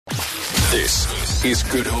This is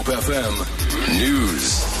Good Hope FM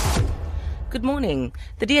News. Good morning.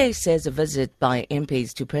 The DA says a visit by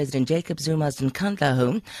MPs to President Jacob Zuma's Nkandla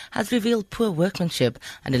home has revealed poor workmanship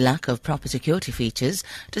and a lack of proper security features,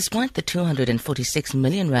 despite the 246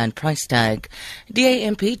 million rand price tag. DA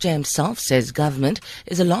MP James Self says government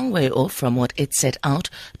is a long way off from what it set out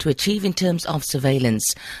to achieve in terms of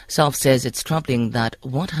surveillance. Self says it's troubling that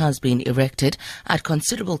what has been erected at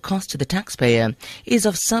considerable cost to the taxpayer is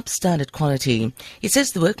of substandard quality. He says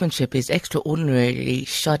the workmanship is extraordinarily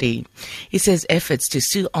shoddy. He says efforts to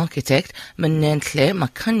sue architect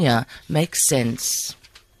Nkandla make sense.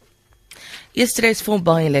 Yesterday's 4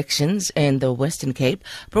 by-elections in the Western Cape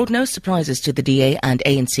brought no surprises to the DA and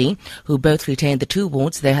ANC, who both retained the 2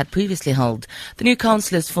 wards they had previously held. The new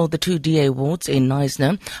councillors for the 2 DA wards in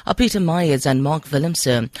Knysna are Peter Myers and Mark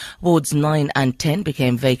Willemse. Wards 9 and 10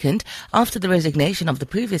 became vacant after the resignation of the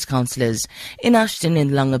previous councillors. In Ashton in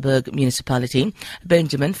Langeberg municipality,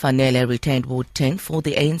 Benjamin Fanele retained Ward 10 for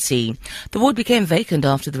the ANC. The ward became vacant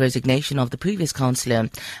after the resignation of the previous councillor.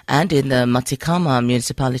 And in the Matikama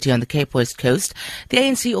municipality on the Cape West Coast, the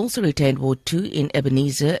ANC also retained Ward 2 in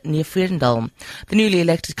Ebenezer near Vredendal. The newly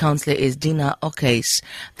elected councillor is Dina Okase.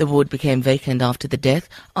 The ward became vacant after the death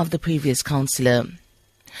of the previous councillor.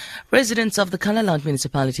 Residents of the Kalaland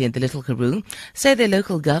municipality in the Little Karoo say their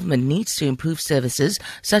local government needs to improve services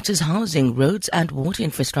such as housing, roads and water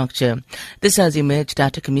infrastructure. This has emerged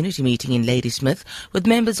at a community meeting in Ladysmith with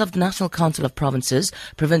members of the National Council of Provinces,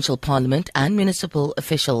 Provincial Parliament and municipal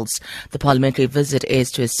officials. The parliamentary visit is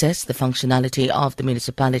to assess the functionality of the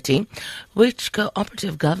municipality, which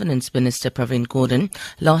Cooperative Governance Minister Pravin Gordhan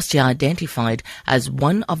last year identified as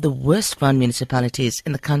one of the worst run municipalities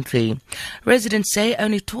in the country. Residents say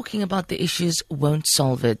only talking about the issues won't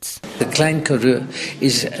solve it. The Klein Karoo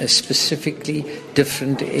is a specifically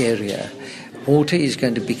different area. Water is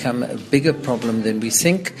going to become a bigger problem than we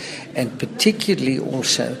think, and particularly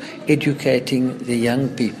also educating the young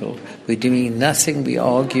people. We're doing nothing, we're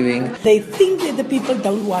arguing. They think that the people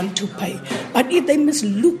don't want to pay, but if they must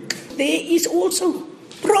look, there is also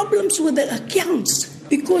problems with the accounts.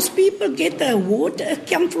 Because people get a water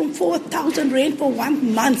account from 4,000 rand for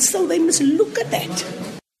 1 month, so they must look at that.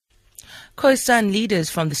 Khoisan leaders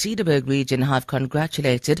from the Cederberg region have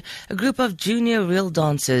congratulated a group of junior reel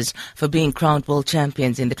dancers for being crowned world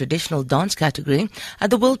champions in the traditional dance category at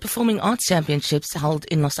the World Performing Arts Championships held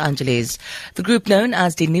in Los Angeles. The group, known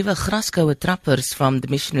as the Nuwe Graskouwe Trappers from the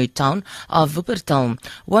missionary town of Wuppertal,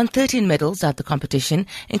 won 13 medals at the competition,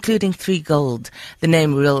 including 3 gold. The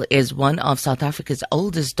name reel is one of South Africa's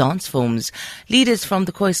oldest dance forms. Leaders from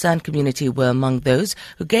the Khoisan community were among those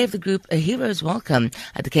who gave the group a hero's welcome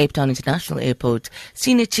at the Cape Town International Airport.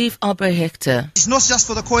 Senior Chief Aubrey Hector. It's not just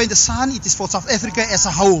for the Khoi and the San, it is for South Africa as a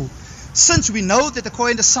whole. Since we know that the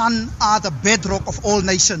Khoi and the San are the bedrock of all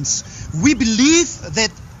nations, we believe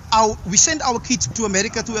that we sent our kids to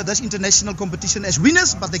America to this international competition as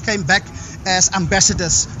winners, but they came back as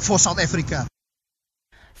ambassadors for South Africa.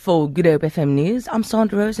 For Good Hope FM News, I'm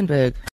Sandra Rosenberg.